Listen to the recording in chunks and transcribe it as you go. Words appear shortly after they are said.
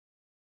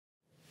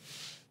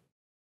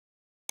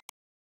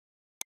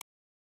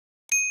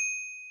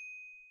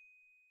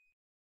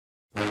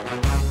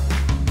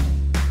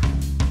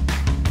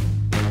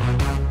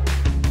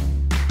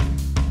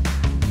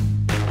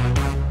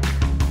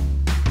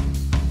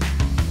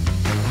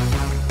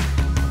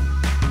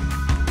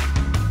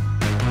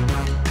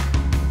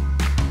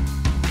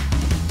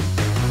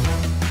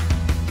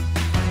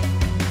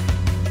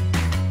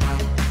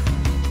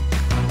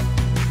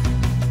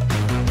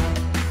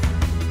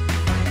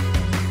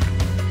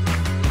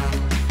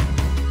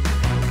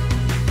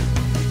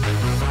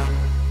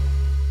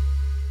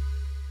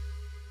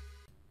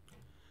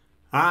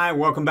Hi,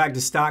 welcome back to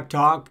Stock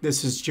Talk.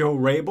 This is Joe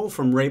Rabil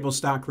from Rabil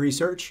Stock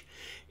Research.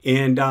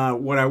 And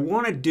what I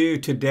want to do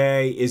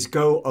today is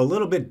go a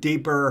little bit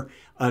deeper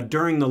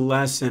during the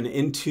lesson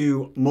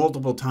into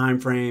multiple time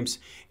frames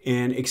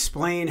and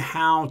explain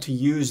how to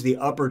use the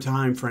upper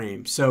time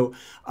frame. So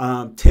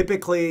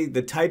typically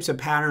the types of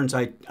patterns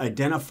I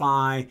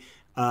identify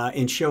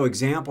and show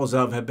examples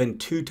of have been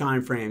two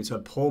time frames, a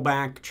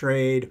pullback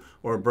trade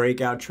or a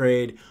breakout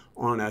trade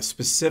on a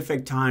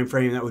specific time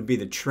frame. That would be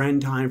the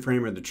trend time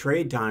frame or the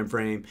trade time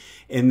frame,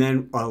 and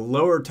then a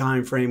lower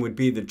time frame would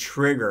be the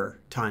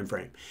trigger time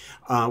frame.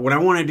 What I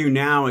want to do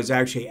now is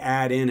actually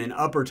add in an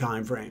upper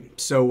time frame.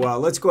 So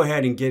let's go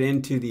ahead and get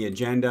into the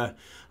agenda.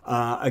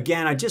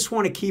 Again, I just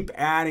want to keep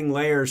adding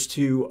layers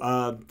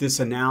to this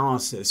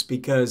analysis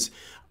because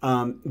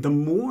the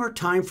more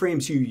time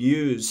frames you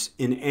use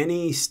in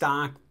any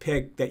stock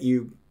pick that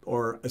you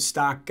or a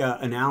stock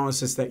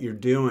analysis that you're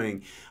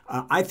doing,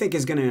 I think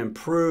is going to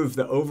improve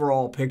the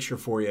overall picture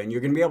for you, and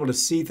you're going to be able to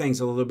see things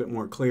a little bit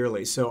more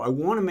clearly. So I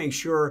want to make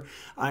sure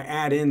I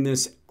add in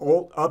this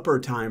upper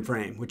time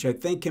frame, which I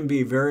think can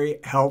be very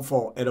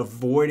helpful at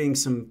avoiding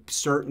some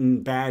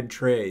certain bad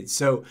trades.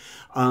 So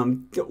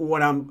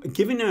what I'm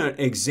giving an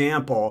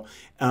example,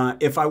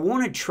 if I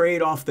want to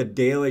trade off the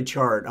daily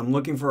chart, I'm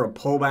looking for a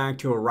pullback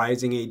to a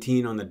rising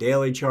 18 on the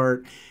daily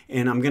chart,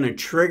 and I'm going to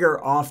trigger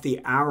off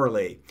the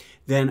hourly.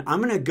 Then I'm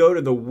going to go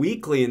to the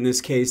weekly, in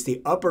this case,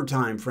 the upper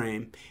time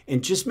frame,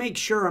 and just make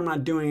sure I'm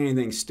not doing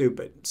anything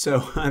stupid. So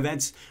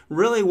that's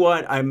really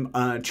what I'm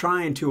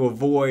trying to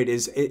avoid.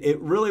 Is it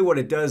really what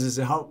it does is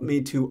it helps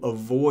me to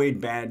avoid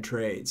bad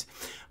trades.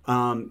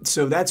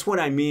 So that's what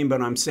I mean,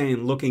 but I'm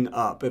saying looking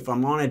up. If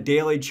I'm on a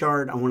daily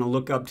chart, I want to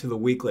look up to the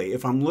weekly.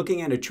 If I'm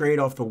looking at a trade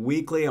off the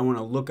weekly, I want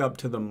to look up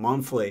to the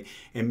monthly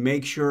and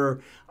make sure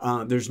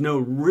there's no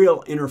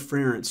real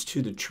interference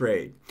to the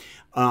trade.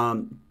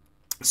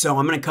 So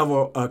I'm going to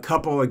cover a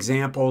couple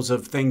examples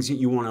of things that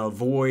you want to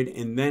avoid,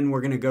 and then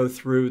we're going to go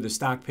through the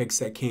stock picks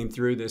that came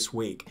through this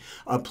week.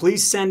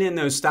 Please send in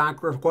those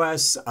stock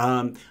requests.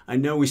 I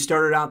know we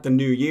started out the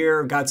new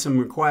year, got some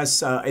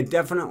requests. It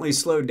definitely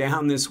slowed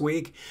down this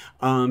week,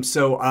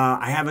 so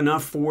I have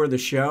enough for the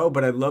show,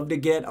 but I'd love to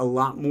get a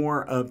lot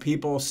more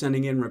people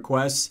sending in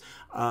requests.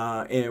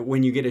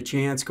 When you get a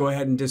chance, go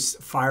ahead and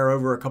just fire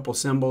over a couple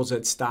symbols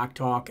at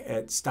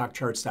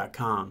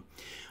stocktalk@stockcharts.com.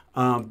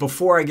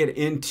 Before I get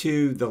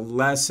into the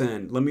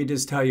lesson, let me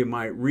just tell you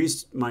my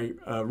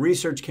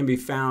research can be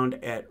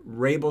found at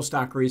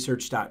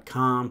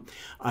rabilstockresearch.com.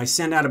 I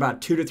send out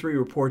about 2 to 3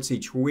 reports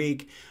each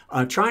week,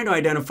 trying to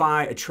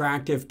identify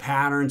attractive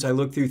patterns. I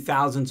look through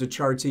thousands of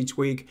charts each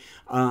week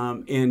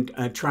and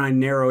try and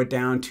narrow it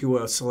down to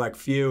a select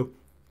few.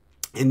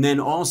 And then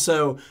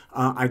also,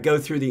 I go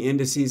through the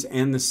indices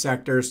and the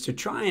sectors to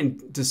try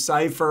and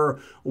decipher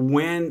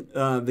when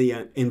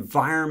the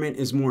environment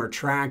is more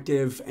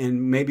attractive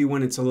and maybe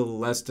when it's a little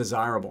less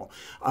desirable.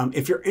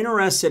 If you're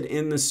interested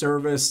in the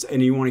service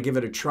and you want to give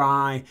it a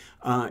try,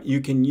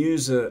 you can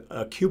use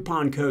a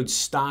coupon code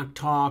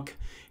StockTalk,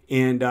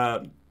 and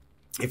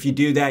if you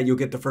do that, you'll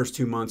get the first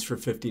 2 months for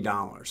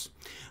 $50.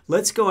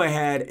 Let's go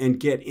ahead and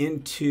get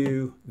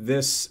into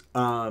this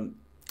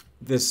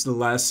this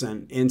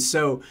lesson. And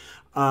so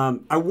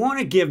I want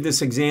to give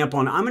this example,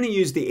 and I'm going to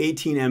use the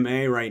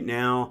 18MA right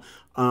now.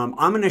 I'm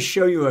going to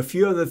show you a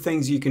few other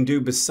things you can do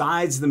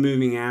besides the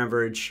moving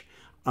average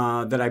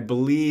that I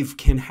believe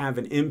can have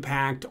an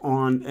impact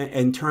on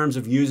in terms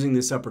of using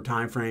this upper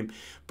time frame.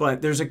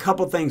 But there's a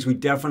couple things we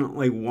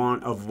definitely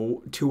want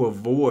to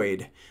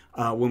avoid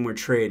when we're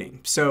trading.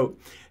 So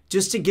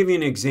just to give you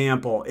an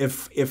example,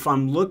 if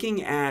I'm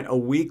looking at a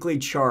weekly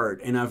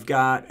chart and I've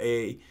got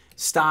a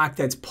stock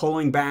that's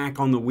pulling back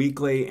on the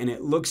weekly and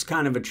it looks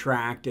kind of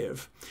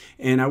attractive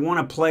and I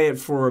want to play it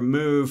for a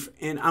move,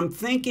 and I'm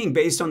thinking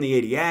based on the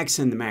ADX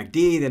and the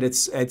MACD that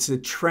it's a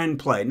trend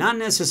play, not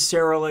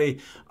necessarily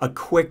a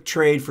quick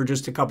trade for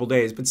just a couple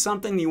days, but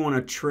something you want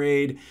to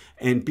trade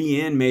and be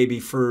in maybe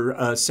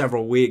for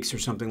several weeks or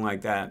something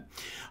like that.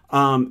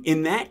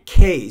 In that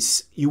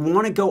case, you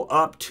want to go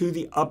up to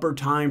the upper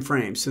time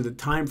frame, so the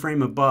time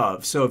frame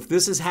above. So if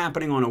this is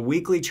happening on a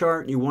weekly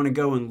chart, you want to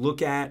go and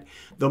look at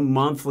the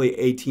monthly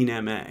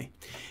 18MA.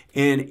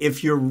 And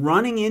if you're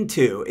running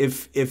into,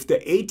 if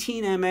the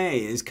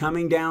 18MA is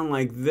coming down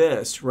like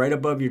this right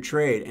above your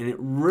trade, and it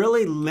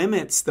really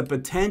limits the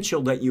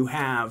potential that you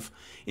have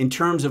in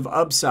terms of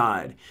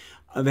upside,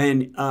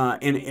 then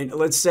and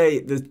let's say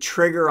the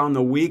trigger on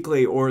the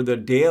weekly or the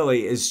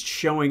daily is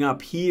showing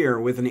up here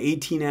with an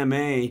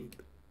 18MA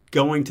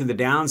going to the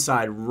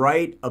downside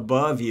right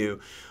above you,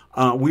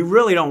 we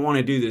really don't want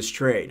to do this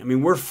trade. I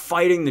mean, we're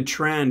fighting the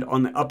trend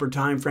on the upper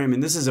time frame,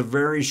 and this is a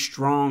very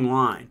strong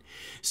line.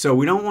 So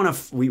we don't want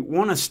to, we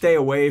want to stay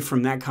away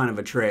from that kind of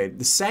a trade.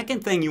 The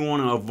second thing you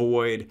want to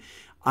avoid,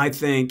 I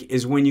think,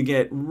 is when you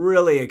get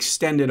really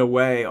extended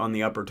away on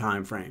the upper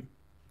time frame.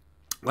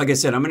 Like I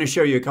said, I'm going to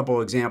show you a couple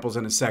of examples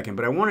in a second,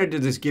 but I wanted to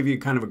just give you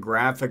kind of a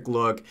graphic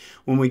look.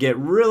 When we get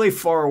really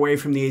far away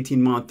from the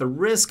 18-month, the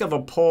risk of a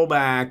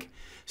pullback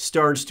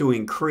starts to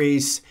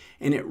increase.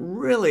 And it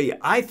really,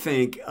 I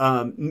think,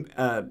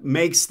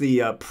 makes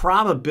the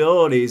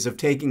probabilities of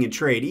taking a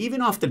trade,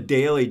 even off the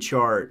daily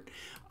chart,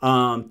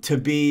 to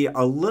be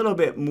a little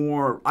bit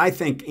more, I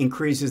think,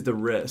 increases the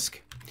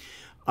risk.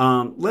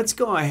 Let's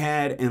go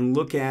ahead and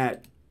look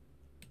at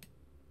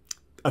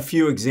a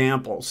few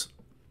examples.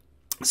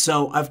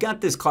 So I've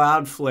got this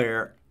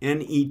Cloudflare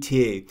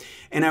NET,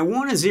 and I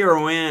want to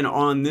zero in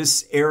on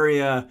this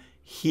area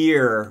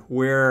here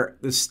where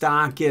the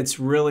stock gets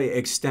really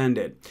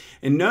extended.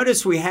 And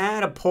notice we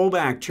had a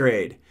pullback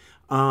trade.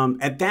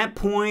 At that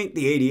point,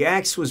 the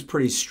ADX was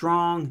pretty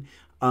strong.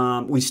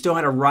 We still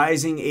had a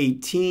rising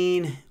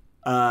 18.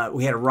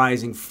 We had a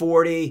rising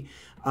 40.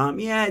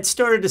 Yeah, it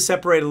started to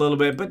separate a little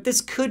bit, but this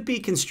could be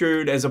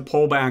construed as a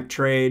pullback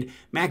trade.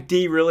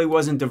 MACD really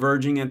wasn't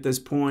diverging at this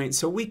point,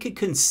 so we could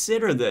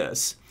consider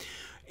this.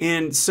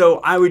 And so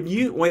I would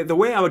use, the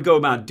way I would go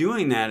about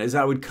doing that is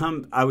I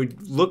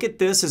would look at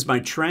this as my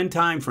trend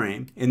time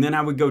frame, and then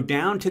I would go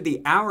down to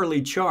the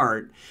hourly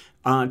chart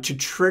to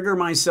trigger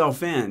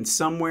myself in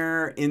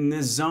somewhere in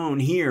this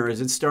zone here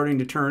as it's starting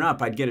to turn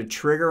up. I'd get a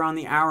trigger on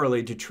the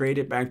hourly to trade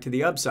it back to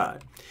the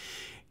upside.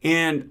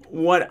 And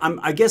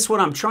I guess what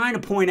I'm trying to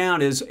point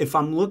out is if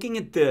I'm looking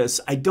at this,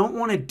 I don't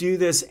want to do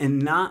this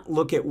and not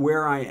look at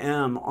where I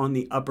am on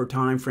the upper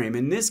time frame.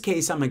 In this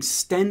case, I'm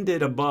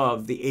extended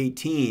above the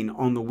 18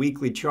 on the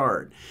weekly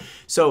chart.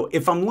 So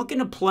if I'm looking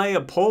to play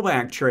a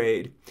pullback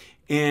trade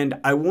and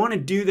I want to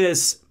do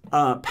this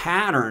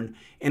pattern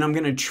and I'm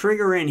going to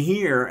trigger in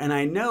here and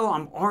I know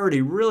I'm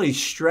already really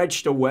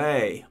stretched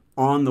away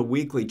on the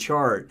weekly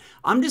chart,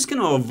 I'm just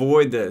going to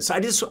avoid this.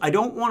 I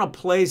don't want to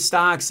play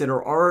stocks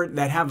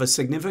that have a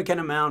significant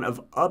amount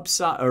of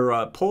upside or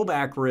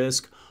pullback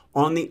risk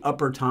on the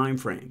upper time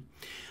frame.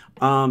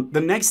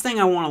 The next thing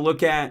I want to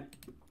look at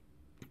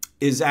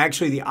is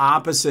actually the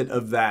opposite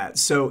of that.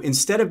 So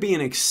instead of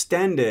being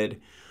extended,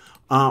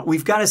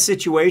 we've got a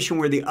situation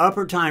where the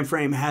upper time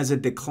frame has a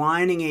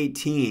declining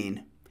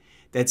 18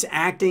 that's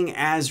acting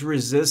as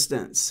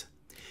resistance.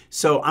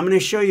 So I'm going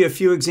to show you a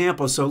few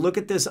examples. So look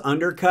at this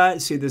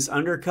undercut. See this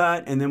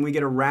undercut? And then we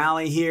get a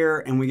rally here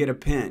and we get a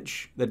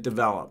pinch that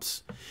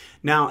develops.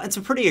 Now, it's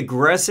a pretty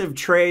aggressive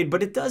trade,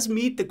 but it does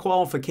meet the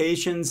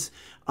qualifications.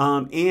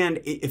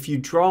 And if you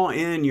draw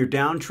in your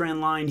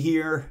downtrend line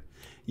here,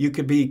 you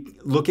could be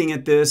looking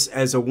at this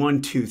as a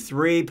 1, 2,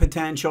 3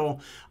 potential.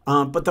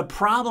 But the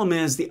problem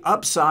is the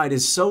upside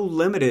is so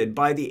limited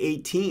by the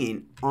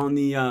 18 on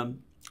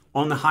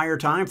the higher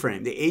time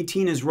frame. The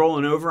 18 is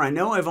rolling over. I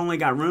know I've only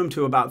got room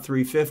to about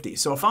 350.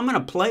 So if I'm going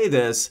to play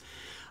this,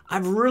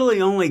 I've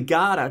really only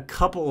got a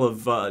couple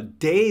of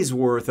days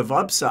worth of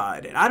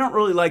upside. And I don't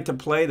really like to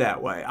play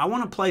that way. I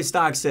want to play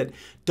stocks that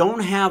don't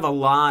have a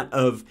lot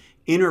of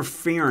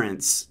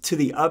interference to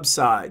the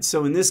upside.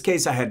 So in this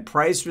case, I had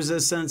price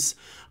resistance,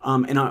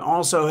 and I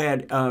also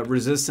had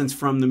resistance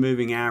from the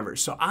moving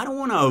average. So I don't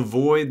want to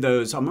avoid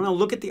those. I'm going to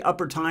look at the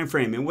upper time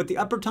frame, and what the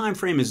upper time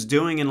frame is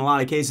doing in a lot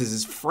of cases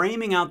is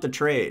framing out the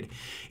trade.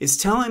 It's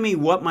telling me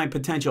what my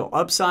potential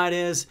upside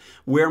is,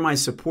 where my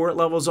support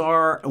levels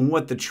are, and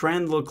what the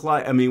trend look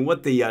like. I mean,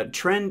 what the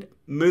trend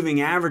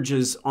moving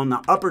averages on the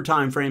upper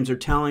time frames are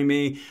telling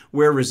me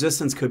where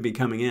resistance could be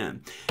coming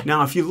in.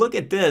 Now, if you look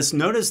at this,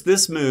 notice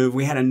this move,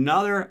 we had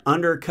another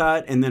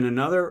undercut and then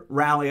another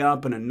rally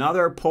up and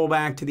another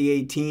pullback to the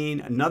 18,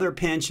 another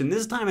pinch, and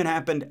this time it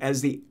happened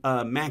as the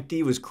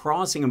MACD was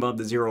crossing above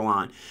the zero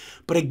line.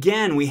 But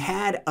again, we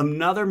had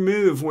another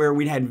move where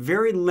we had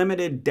very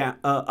limited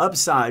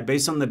upside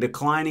based on the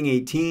declining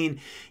 18.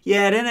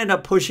 Yeah, it ended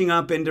up pushing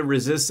up into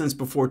resistance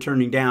before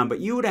turning down, but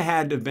you would have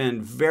had to have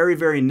been very,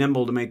 very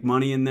nimble to make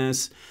money in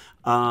this.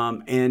 You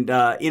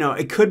know,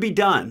 it could be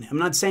done. I'm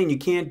not saying you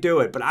can't do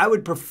it, but I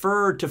would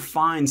prefer to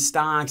find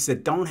stocks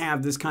that don't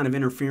have this kind of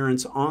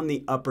interference on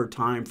the upper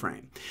time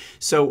frame.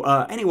 So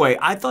anyway,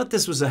 I thought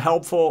this was a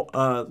helpful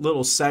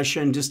little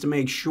session just to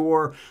make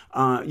sure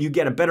you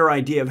get a better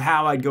idea of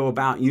how I'd go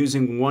about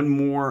using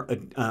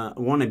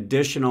one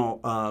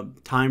additional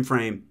time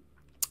frame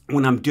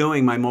when I'm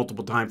doing my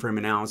multiple time frame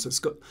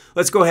analysis.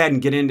 Let's go ahead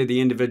and get into the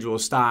individual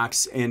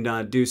stocks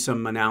and do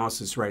some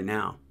analysis right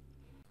now.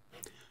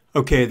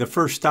 Okay, the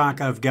first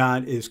stock I've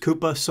got is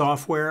Coupa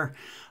software.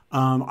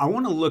 I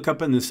want to look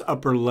up in this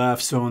upper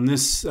left. So in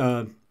this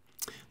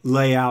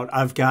layout,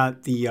 I've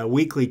got the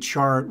weekly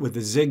chart with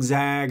a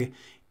zigzag,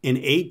 an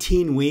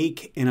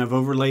 18-week, and I've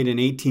overlaid an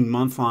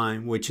 18-month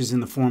line, which is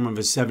in the form of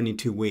a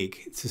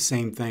 72-week. It's the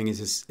same thing as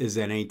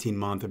an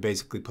 18-month. It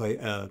basically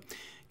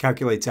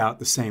calculates out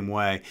the same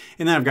way.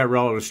 And then I've got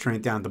relative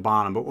strength down at the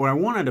bottom. But what I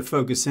wanted to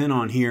focus in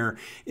on here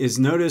is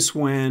notice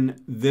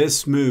when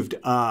this moved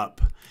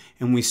up,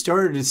 and we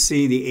started to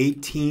see the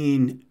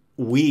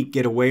 18-week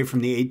get away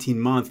from the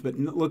 18-month. But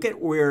look at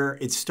where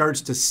it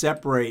starts to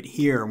separate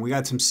here. And we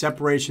got some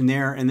separation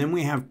there. And then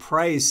we have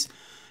price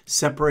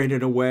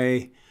separated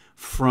away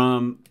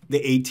from the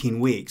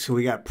 18-week. So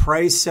we got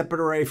price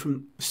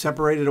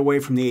separated away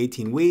from the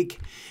 18-week.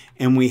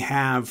 and we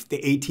have the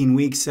 18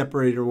 weeks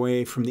separated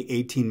away from the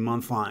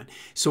 18-month line.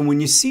 So when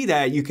you see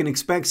that, you can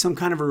expect some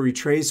kind of a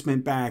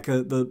retracement back.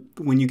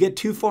 When you get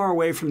too far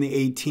away from the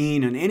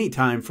 18 on any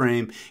time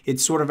frame,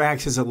 it sort of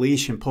acts as a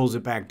leash and pulls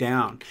it back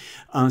down.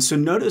 So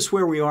notice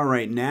where we are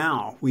right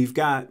now. We've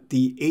got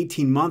the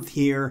 18-month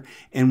here,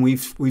 and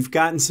we've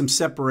gotten some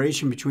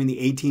separation between the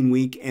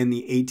 18-week and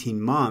the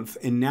 18-month,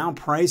 and now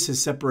price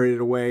is separated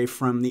away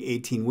from the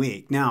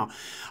 18-week. Now,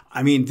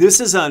 I mean,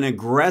 this is an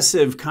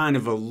aggressive kind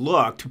of a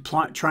look to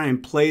try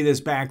and play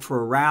this back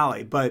for a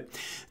rally, but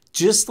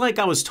just like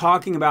I was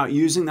talking about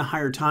using the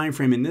higher time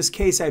frame, in this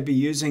case, I'd be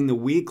using the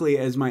weekly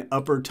as my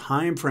upper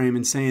time frame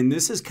and saying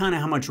this is kind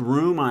of how much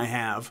room I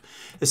have.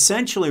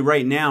 Essentially,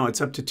 right now,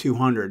 it's up to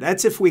 200.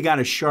 That's if we got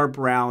a sharp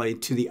rally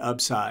to the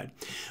upside.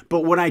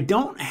 But what I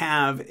don't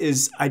have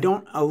is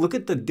I'll look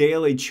at the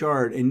daily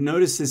chart and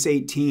notice this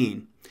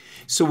 18.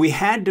 So we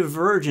had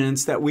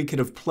divergence that we could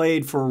have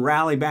played for a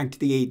rally back to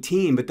the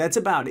 18, but that's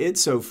about it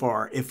so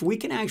far. If we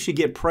can actually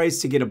get price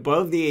to get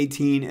above the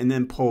 18 and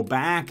then pull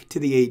back to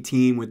the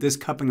 18 with this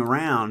cupping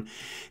around,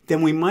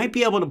 then we might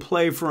be able to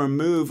play for a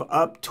move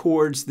up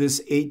towards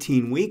this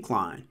 18-week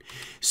line.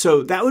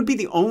 So that would be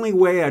the only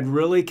way I'd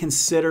really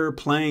consider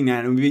playing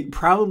that. And we'd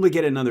probably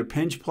get another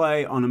pinch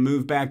play on a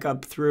move back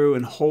up through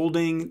and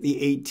holding the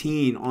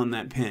 18 on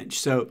that pinch.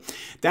 So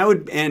that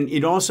would, and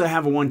you'd also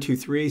have a 1, 2,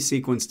 3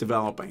 sequence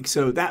developing.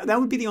 So that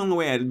would be the only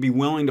way I'd be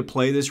willing to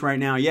play this right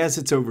now. Yes,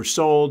 it's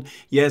oversold.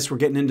 Yes, we're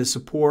getting into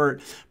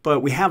support, but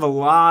we have a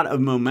lot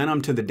of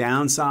momentum to the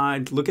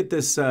downside. Look at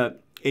this ADX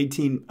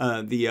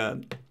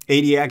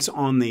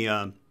on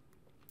the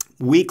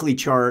weekly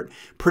chart.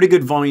 Pretty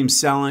good volume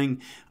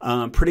selling,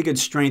 pretty good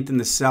strength in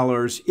the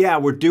sellers. Yeah,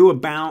 we're due a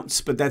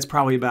bounce, but that's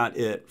probably about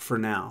it for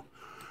now.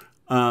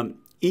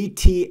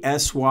 ETSY,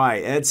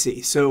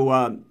 Etsy.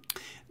 So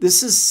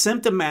this is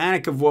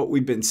symptomatic of what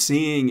we've been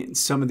seeing in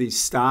some of these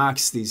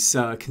stocks, these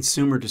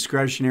consumer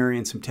discretionary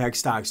and some tech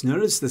stocks.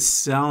 Notice the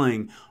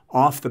selling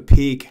off the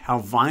peak, how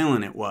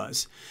violent it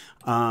was.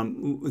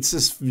 Let's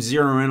just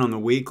zero in on the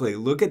weekly.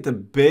 Look at the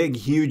big,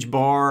 huge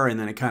bar, and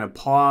then it kind of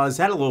paused,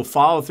 had a little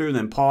follow through,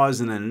 then paused,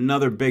 and then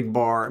another big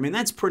bar. I mean,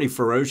 that's pretty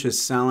ferocious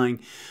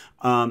selling.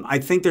 I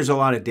think there's a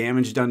lot of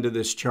damage done to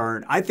this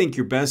chart. I think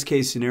your best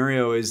case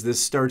scenario is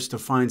this starts to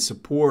find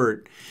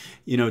support,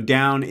 you know,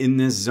 down in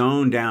this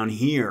zone down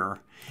here,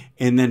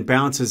 and then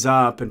bounces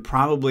up and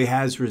probably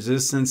has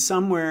resistance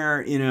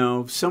somewhere, you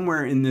know,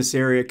 somewhere in this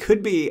area.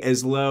 Could be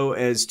as low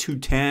as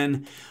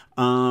 210.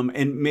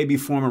 And maybe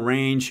form a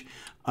range,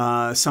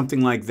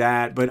 something like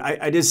that. But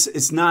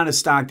it's not a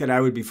stock that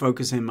I would be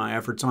focusing my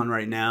efforts on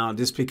right now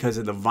just because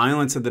of the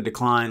violence of the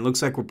decline.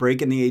 Looks like we're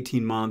breaking the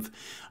 18-month,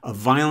 a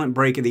violent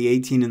break of the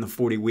 18 and the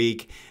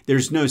 40-week.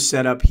 There's no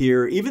setup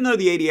here. Even though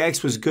the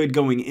ADX was good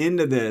going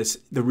into this,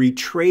 the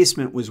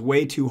retracement was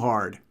way too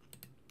hard.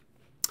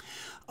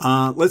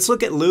 Let's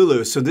look at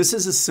LuLu. So this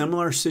is a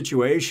similar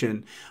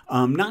situation,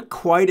 not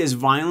quite as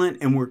violent,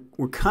 and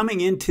we're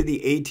coming into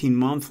the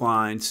 18-month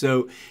line.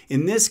 So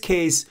in this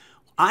case,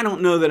 I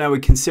don't know that I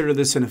would consider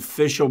this an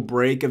official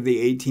break of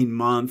the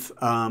 18-month.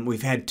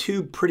 We've had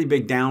two pretty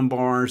big down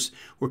bars.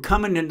 We're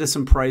coming into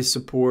some price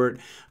support.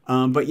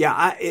 But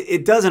yeah,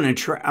 it doesn't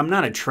attract. I'm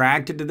not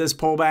attracted to this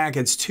pullback.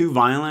 It's too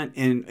violent,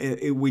 and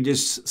we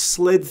just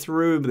slid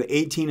through the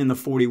 18 and the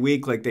 40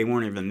 week like they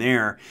weren't even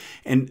there.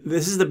 And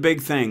this is the big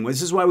thing.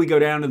 This is why we go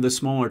down to the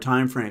smaller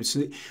time frames.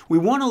 So we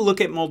want to look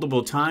at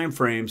multiple time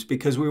frames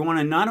because we want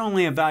to not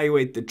only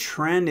evaluate the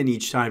trend in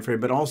each time frame,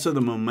 but also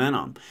the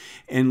momentum.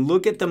 And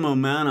look at the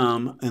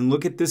momentum, and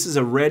look at this is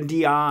a red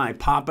DI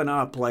popping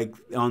up like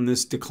on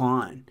this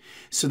decline.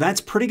 So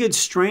that's pretty good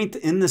strength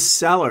in the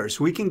sellers.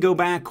 We can go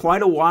back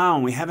quite a while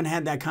and we haven't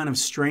had that kind of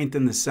strength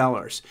in the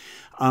sellers.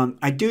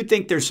 I do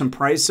think there's some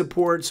price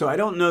support, so I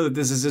don't know that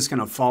this is just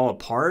going to fall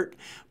apart.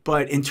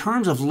 But in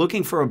terms of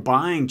looking for a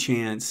buying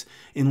chance,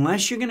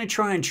 unless you're going to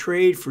try and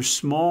trade for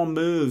small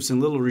moves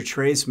and little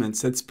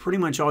retracements, that's pretty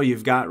much all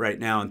you've got right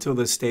now until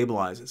this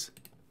stabilizes.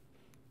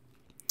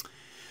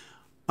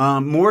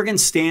 Morgan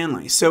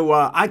Stanley. So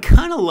I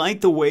kind of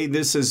like the way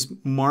this is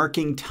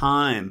marking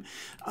time.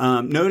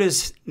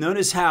 Notice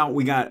how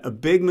we got a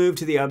big move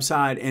to the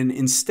upside, and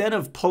instead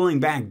of pulling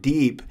back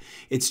deep,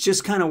 it's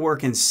just kind of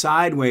working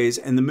sideways,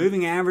 and the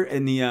moving average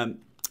and the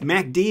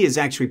MACD is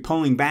actually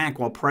pulling back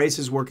while price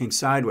is working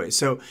sideways.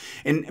 So,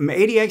 and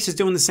ADX is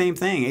doing the same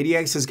thing.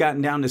 ADX has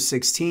gotten down to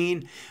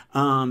 16,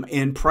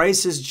 and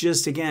price is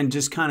just, again,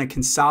 just kind of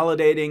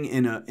consolidating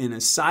in a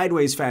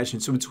sideways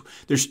fashion. So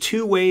there's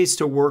two ways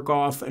to work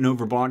off an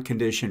overbought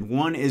condition.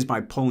 One is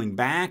by pulling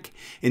back,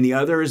 and the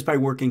other is by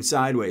working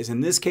sideways. In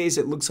this case,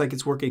 it looks like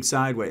it's working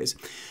sideways.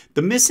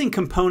 The missing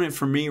component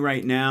for me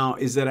right now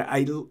is that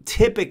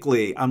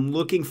I'm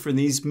looking for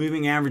these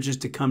moving averages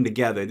to come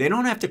together. They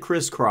don't have to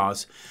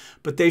crisscross,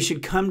 but they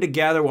should come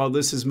together while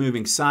this is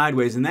moving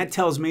sideways, and that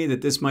tells me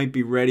that this might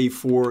be ready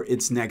for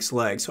its next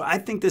leg. So I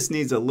think this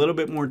needs a little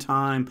bit more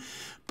time,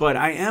 but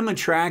I am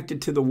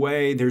attracted to the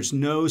way there's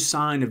no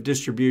sign of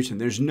distribution.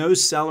 There's no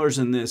sellers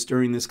in this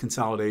during this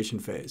consolidation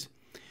phase.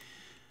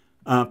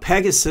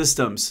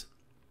 Pegasystems.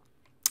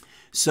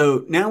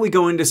 So now we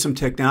go into some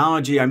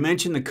technology. I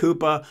mentioned the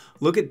Coupa.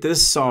 Look at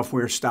this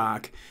software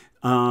stock.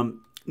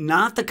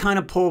 Not the kind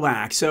of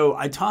pullback. So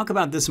I talk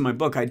about this in my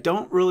book. I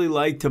don't really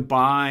like to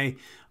buy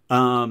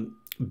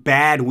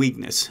bad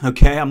weakness.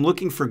 Okay, I'm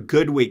looking for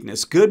good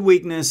weakness. Good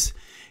weakness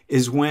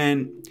is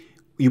when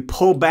you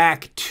pull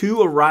back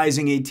to a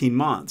rising 18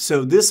 months.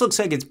 So this looks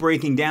like it's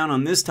breaking down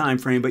on this time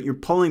frame, but you're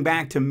pulling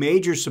back to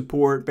major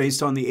support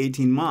based on the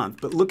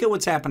 18-month. But look at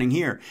what's happening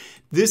here.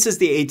 This is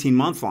the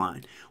 18-month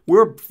line.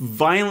 We're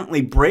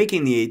violently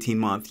breaking the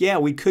 18-month. Yeah,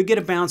 we could get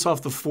a bounce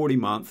off the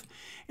 40-month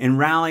and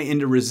rally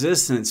into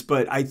resistance,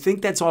 but I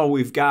think that's all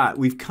we've got.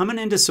 We've coming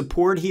into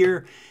support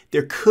here.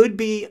 There could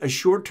be a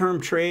short-term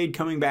trade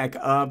coming back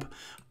up,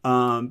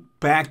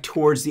 back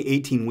towards the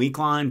 18-week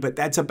line, but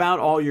that's about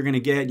all you're going to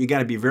get. You got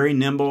to be very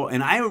nimble,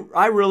 and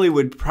I really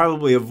would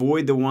probably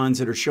avoid the ones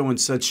that are showing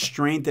such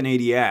strength in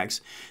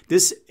ADX.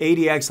 This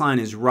ADX line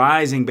is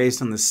rising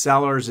based on the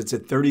sellers. It's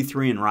at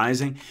 33 and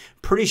rising.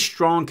 Pretty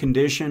strong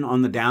condition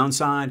on the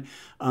downside.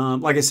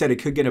 Like I said,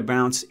 it could get a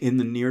bounce in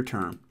the near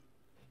term.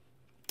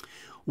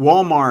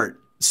 Walmart.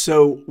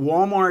 So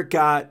Walmart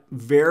got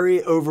very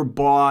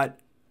overbought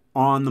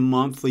on the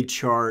monthly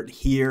chart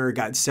here,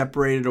 got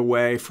separated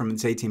away from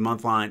its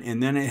 18-month line,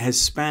 and then it has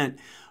spent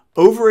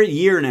over a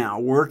year now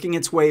working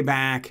its way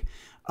back.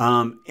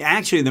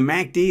 Actually, the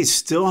MACD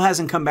still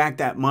hasn't come back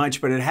that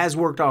much, but it has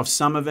worked off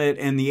some of it,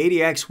 and the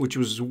ADX, which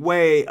was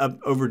way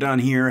overdone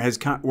here, has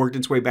worked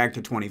its way back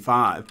to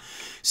 25.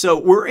 So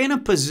we're in a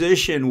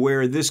position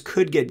where this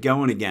could get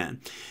going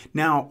again.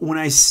 Now, when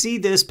I see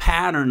this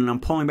pattern and I'm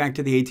pulling back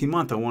to the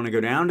 18-month, I want to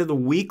go down to the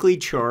weekly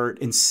chart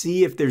and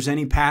see if there's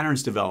any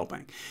patterns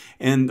developing.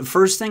 And the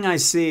first thing I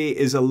see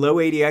is a low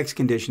ADX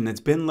condition that's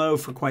been low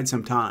for quite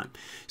some time.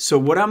 So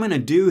what I'm going to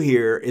do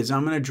here is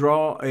I'm going to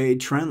draw a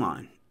trend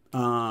line.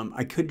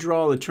 I could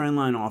draw the trend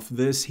line off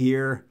this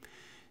here.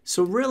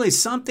 So really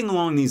something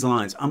along these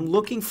lines. I'm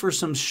looking for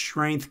some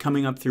strength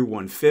coming up through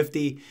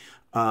 150.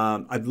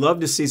 I'd love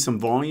to see some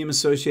volume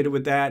associated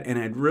with that, and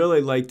I'd really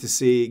like to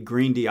see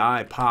green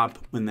DI pop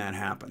when that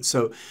happens.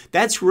 So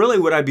that's really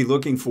what I'd be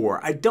looking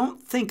for. I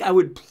don't think I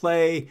would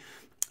play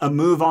a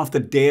move off the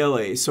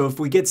daily. So if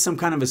we get some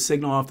kind of a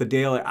signal off the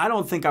daily, I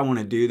don't think I want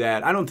to do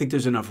that. I don't think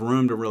there's enough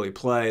room to really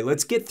play.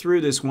 Let's get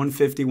through this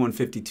 150,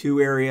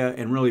 152 area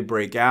and really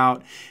break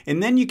out.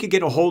 And then you could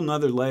get a whole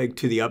nother leg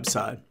to the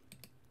upside.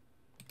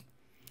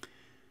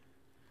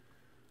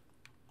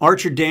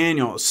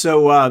 Archer-Daniels.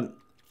 So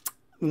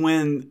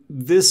when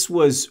this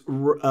was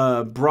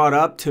brought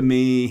up to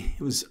me,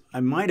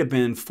 I might have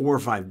been 4 or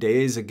 5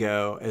 days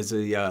ago as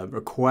a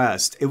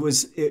request. It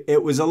was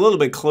a little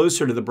bit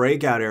closer to the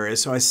breakout area,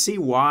 so I see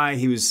why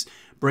he was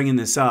bringing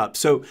this up.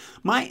 So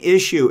my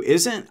issue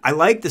isn't, I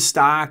like the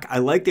stock, I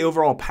like the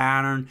overall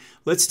pattern.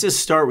 Let's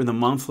just start with the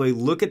monthly.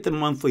 Look at the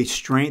monthly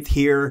strength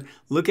here.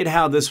 Look at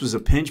how this was a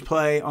pinch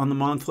play on the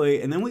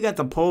monthly, and then we got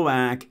the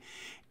pullback.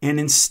 And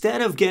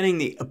instead of getting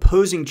the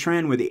opposing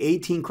trend where the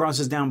 18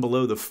 crosses down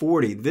below the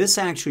 40, this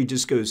actually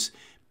just goes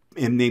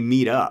and they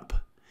meet up.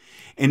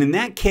 And in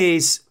that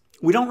case,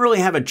 we don't really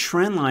have a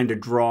trend line to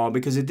draw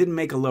because it didn't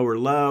make a lower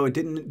low. It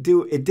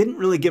didn't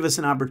really give us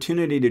an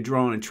opportunity to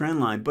draw on a trend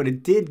line, but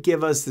it did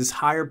give us this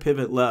higher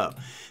pivot low.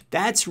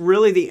 That's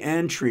really the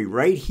entry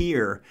right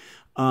here.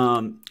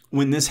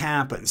 When this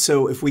happens.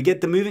 So if we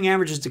get the moving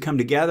averages to come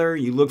together,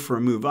 you look for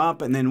a move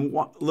up and then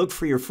look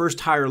for your first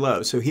higher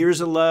low. So here's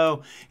a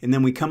low, and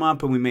then we come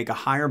up and we make a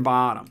higher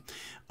bottom.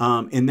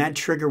 And that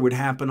trigger would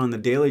happen on the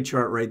daily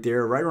chart right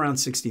there, right around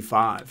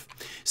 65.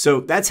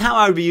 So that's how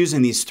I would be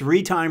using these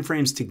 3 time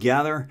frames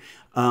together.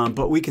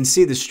 But we can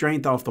see the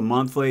strength off the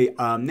monthly.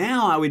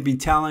 Now I would be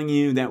telling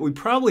you that we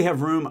probably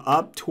have room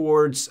up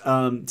towards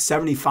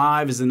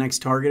 75 as the next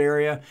target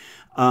area.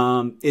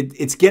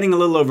 It's getting a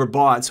little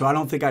overbought, so I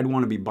don't think I'd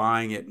want to be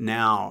buying it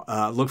now.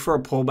 Look for a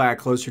pullback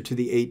closer to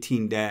the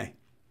 18-day.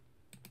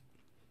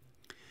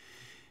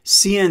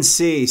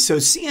 CNC. So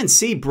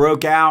CNC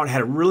broke out,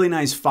 had a really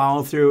nice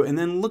follow through, and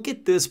then look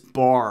at this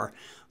bar.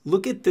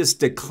 Look at this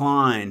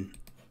decline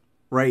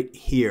right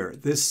here.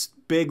 This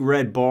big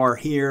red bar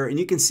here, and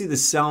you can see the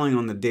selling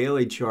on the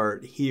daily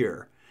chart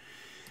here.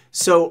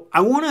 So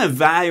I want to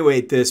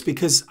evaluate this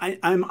because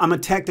I'm a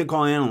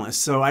technical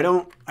analyst, so I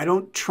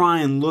don't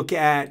try and look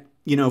at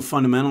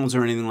fundamentals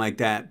or anything like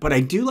that, but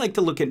I do like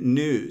to look at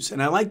news,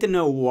 and I like to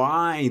know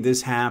why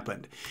this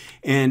happened.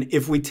 And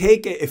if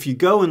you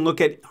go and look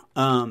at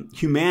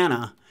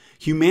Humana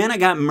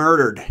got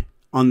murdered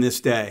on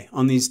this day,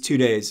 on these 2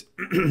 days,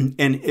 and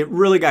it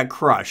really got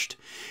crushed.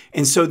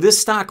 And so this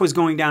stock was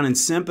going down in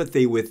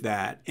sympathy with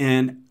that.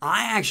 And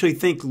I actually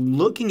think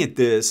looking at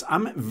this,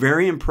 I'm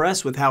very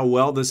impressed with how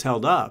well this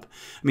held up.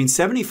 I mean,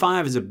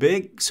 75 is a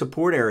big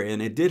support area,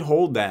 and it did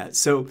hold that.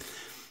 So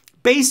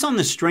based on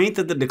the strength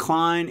of the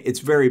decline, it's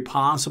very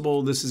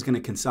possible this is going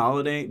to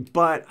consolidate,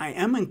 but I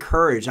am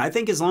encouraged. I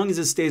think as long as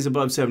it stays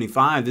above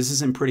 75, this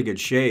is in pretty good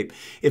shape.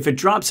 If it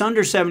drops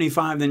under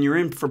 75, then you're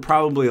in for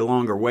probably a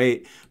longer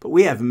wait, but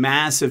we have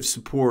massive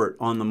support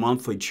on the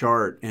monthly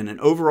chart and an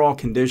overall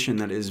condition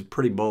that is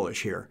pretty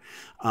bullish here.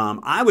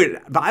 I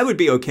would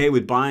be okay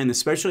with buying,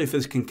 especially if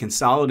this can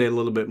consolidate a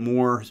little bit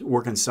more,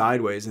 working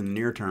sideways in the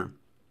near term.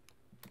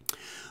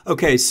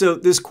 Okay, so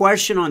this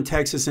question on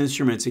Texas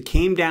Instruments, it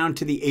came down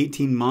to the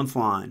 18-month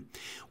line.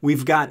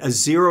 We've got a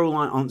zero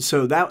line on,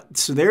 so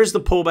there's the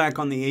pullback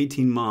on the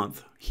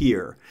 18-month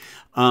here.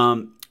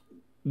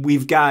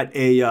 We've got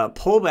a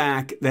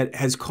pullback that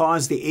has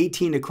caused the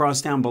 18 to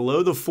cross down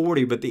below the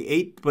 40,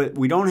 but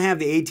we don't have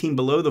the 18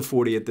 below the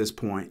 40 at this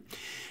point.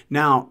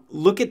 Now,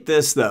 look at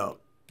this though.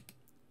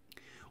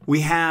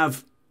 We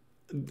have,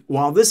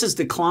 while this is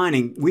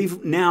declining,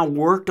 we've now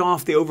worked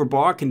off the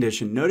overbought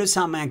condition. Notice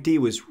how MACD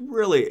was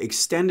really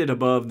extended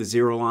above the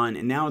zero line,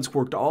 and now it's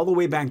worked all the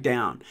way back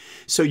down.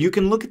 So you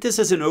can look at this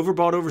as an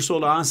overbought,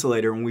 oversold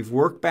oscillator, and we've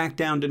worked back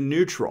down to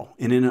neutral.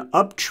 And in an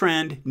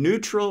uptrend,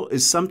 neutral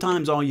is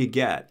sometimes all you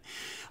get.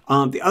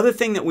 The other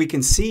thing that we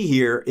can see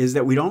here is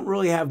that we don't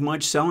really have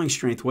much selling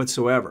strength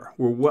whatsoever.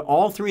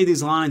 All three of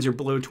these lines are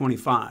below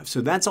 25,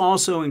 so that's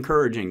also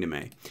encouraging to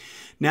me.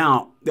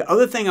 Now, the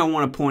other thing I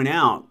want to point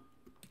out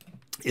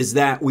is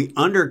that we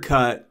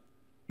undercut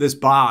this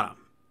bottom.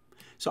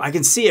 So I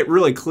can see it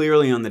really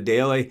clearly on the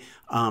daily.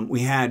 We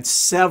had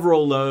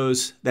several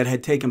lows that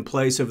had taken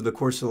place over the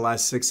course of the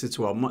last 6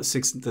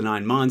 to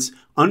 9 months,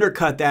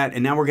 undercut that,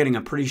 and now we're getting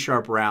a pretty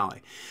sharp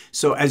rally.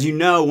 So as you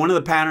know, one of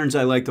the patterns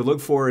I like to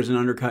look for is an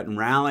undercut and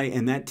rally,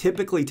 and that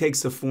typically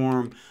takes the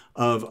form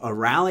of a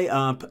rally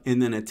up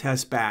and then a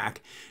test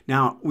back.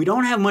 Now, we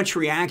don't have much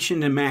reaction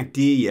to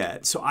MACD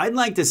yet, so I'd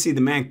like to see the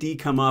MACD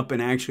come up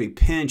and actually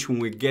pinch when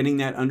we're getting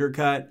that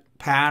undercut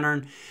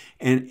pattern.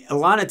 And a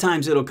lot of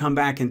times it'll come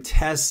back and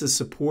test the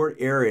support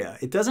area.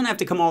 It doesn't have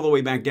to come all the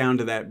way back down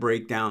to that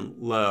breakdown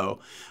low.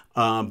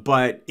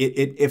 But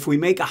if we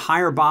make a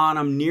higher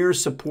bottom near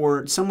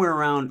support, somewhere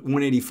around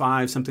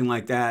 185, something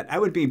like that, I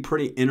would be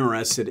pretty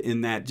interested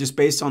in that just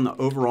based on the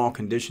overall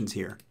conditions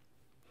here.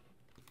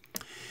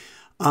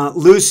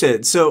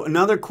 Lucid. So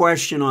another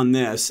question on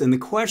this, and the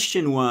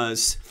question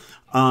was,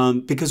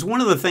 because one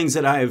of the things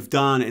that I have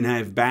done and I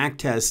have back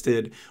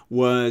tested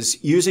was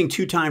using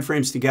two time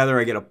frames together.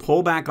 I get a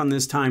pullback on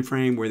this time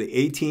frame where the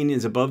 18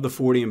 is above the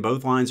 40 and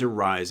both lines are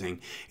rising.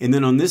 And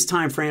then on this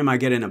time frame, I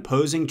get an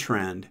opposing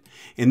trend.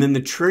 And then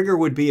the trigger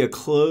would be a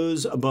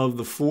close above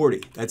the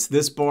 40. That's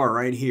this bar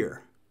right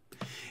here.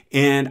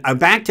 And I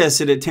back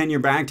tested it, 10-year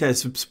back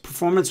test.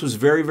 Performance was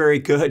very, very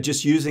good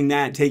just using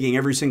that, taking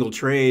every single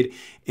trade.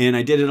 And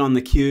I did it on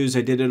the Qs.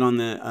 I did it on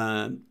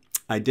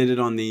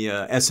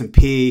the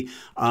S&P,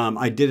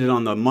 I did it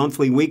on the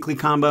monthly weekly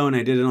combo, and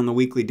I did it on the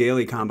weekly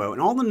daily combo,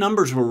 and all the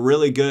numbers were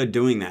really good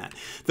doing that.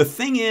 The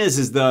thing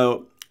is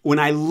though, when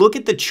I look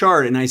at the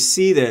chart and I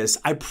see this,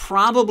 I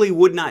probably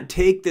would not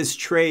take this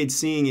trade,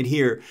 seeing it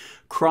here,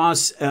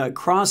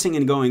 crossing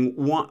and going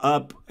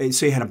up.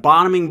 So you had a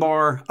bottoming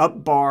bar,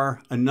 up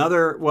bar,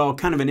 another, well,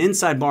 kind of an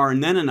inside bar,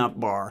 and then an up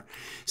bar.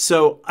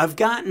 So I've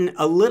gotten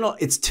a little,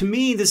 to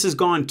me, this has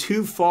gone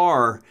too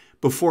far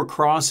before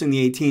crossing the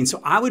 18.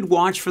 So I would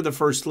watch for the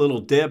first little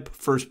dip,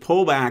 first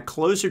pullback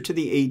closer to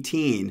the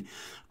 18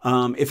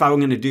 if I were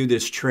going to do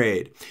this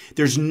trade.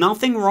 There's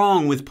nothing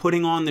wrong with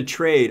putting on the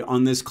trade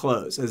on this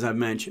close, as I've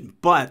mentioned,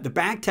 but the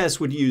back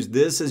test would use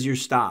this as your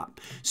stop.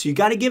 So you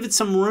got to give it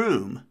some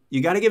room.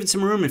 You got to give it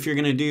some room if you're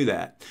going to do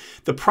that.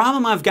 The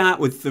problem I've got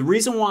with the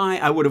reason why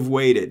I would have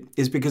waited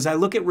is because I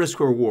look at risk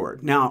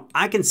reward. Now,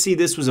 I can see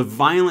this was a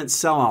violent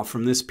sell-off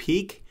from this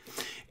peak.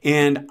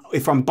 And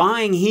if I'm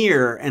buying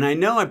here, and I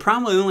know I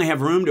probably only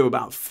have room to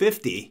about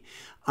 50,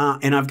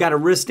 and I've got a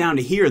risk down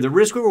to here, the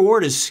risk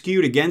reward is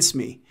skewed against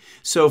me.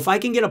 So if I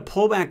can get a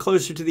pullback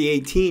closer to the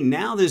 18,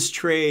 now this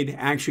trade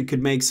actually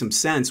could make some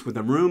sense with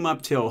a room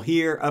up till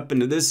here, up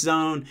into this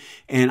zone,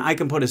 and I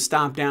can put a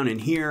stop down in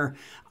here.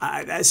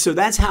 So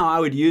that's how I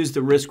would use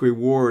the risk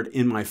reward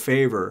in my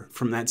favor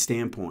from that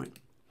standpoint.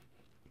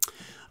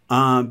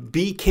 BKNG.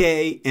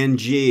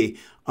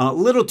 A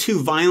little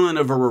too violent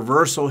of a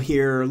reversal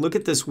here. Look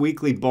at this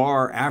weekly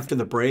bar after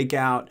the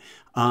breakout.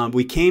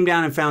 We came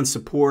down and found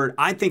support.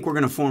 I think we're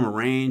going to form a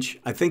range.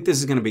 I think this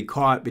is going to be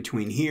caught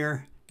between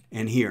here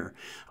and here.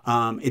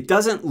 It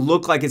doesn't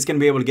look like it's going to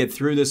be able to get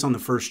through this on the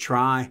first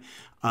try.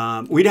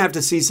 We'd have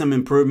to see some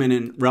improvement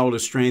in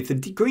relative strength.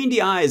 The green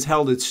DI has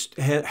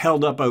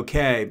held up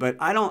okay, but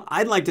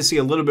I'd like to see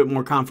a little bit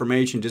more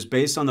confirmation just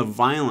based on the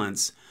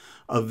violence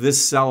of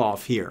this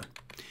sell-off here.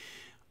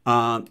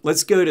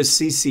 Let's go to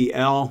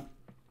CCL.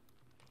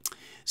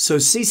 So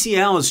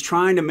CCL is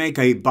trying to make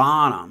a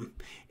bottom,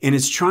 and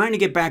it's trying to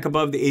get back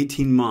above the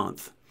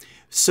 18-month.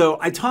 So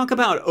I talk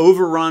about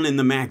overrun in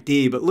the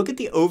MACD, but look at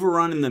the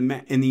overrun in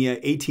the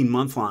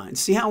 18-month line.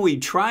 See how we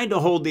tried to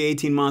hold the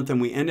 18-month and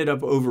we ended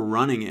up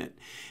overrunning it.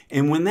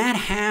 And when that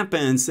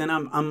happens, then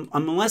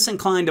I'm less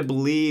inclined to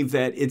believe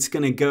that it's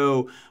going to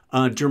go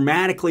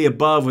dramatically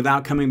above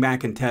without coming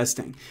back and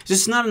testing. There's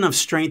just not enough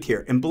strength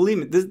here. And believe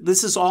me,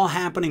 this is all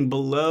happening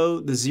below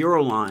the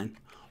zero line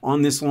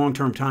on this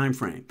long-term time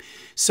frame.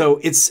 So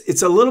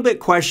it's a little bit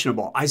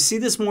questionable. I see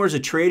this more as a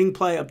trading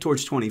play up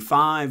towards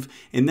 25,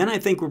 and then I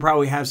think we'll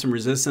probably have some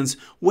resistance.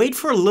 Wait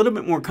for a little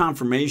bit more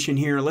confirmation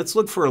here. Let's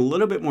look for a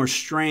little bit more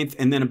strength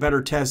and then a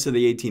better test of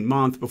the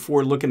 18-month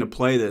before looking to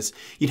play this.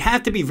 You'd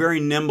have to be very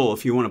nimble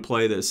if you want to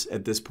play this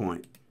at this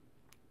point.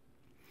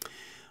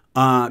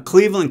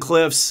 Cleveland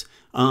Cliffs.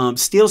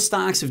 Steel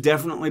stocks have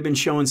definitely been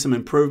showing some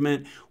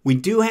improvement. We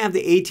do have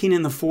the 18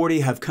 and the 40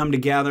 have come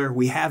together.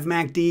 We have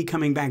MACD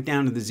coming back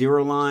down to the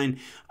 0 line.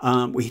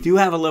 We do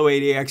have a low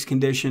ADX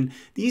condition.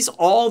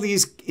 All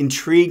these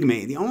intrigue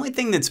me. The only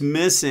thing that's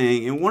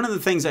missing, and one of the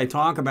things I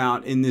talk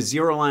about in the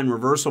 0 line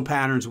reversal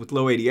patterns with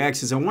low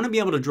ADX, is I want to be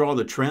able to draw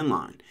the trend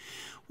line.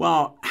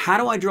 Well, how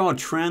do I draw a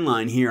trend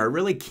line here? I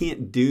really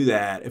can't do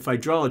that. If I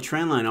draw a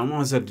trend line, I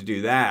almost have to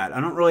do that. I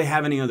don't really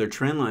have any other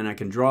trend line I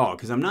can draw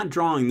because I'm not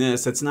drawing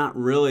this. That's not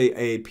really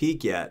a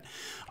peak yet.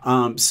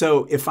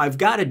 So if I've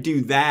got to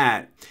do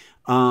that,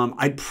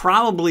 I'd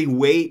probably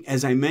wait,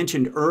 as I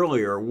mentioned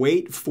earlier,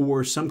 wait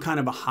for some kind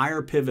of a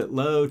higher pivot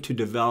low to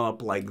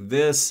develop like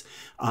this,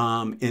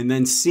 and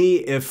then see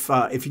if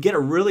you get a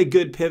really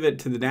good pivot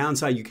to the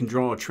downside, you can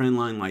draw a trend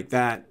line like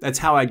that. That's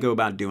how I'd go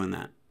about doing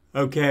that.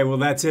 Okay, well,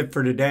 that's it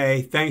for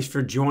today. Thanks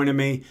for joining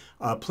me.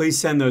 Please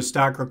send those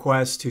stock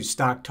requests to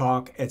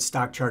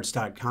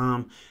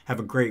stocktalk@stockcharts.com. Have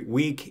a great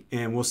week,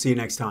 and we'll see you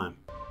next time.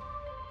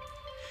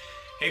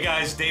 Hey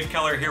guys, Dave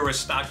Keller here with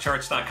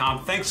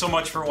stockcharts.com. Thanks so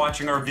much for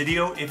watching our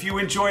video. If you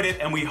enjoyed it,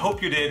 and we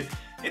hope you did,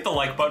 hit the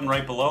like button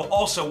right below.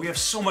 Also, we have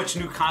so much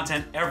new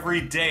content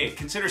every day.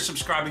 Consider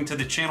subscribing to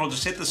the channel.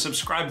 Just hit the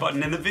subscribe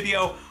button in the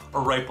video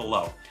or right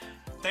below.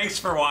 Thanks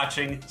for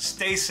watching.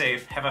 Stay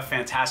safe. Have a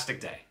fantastic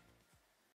day.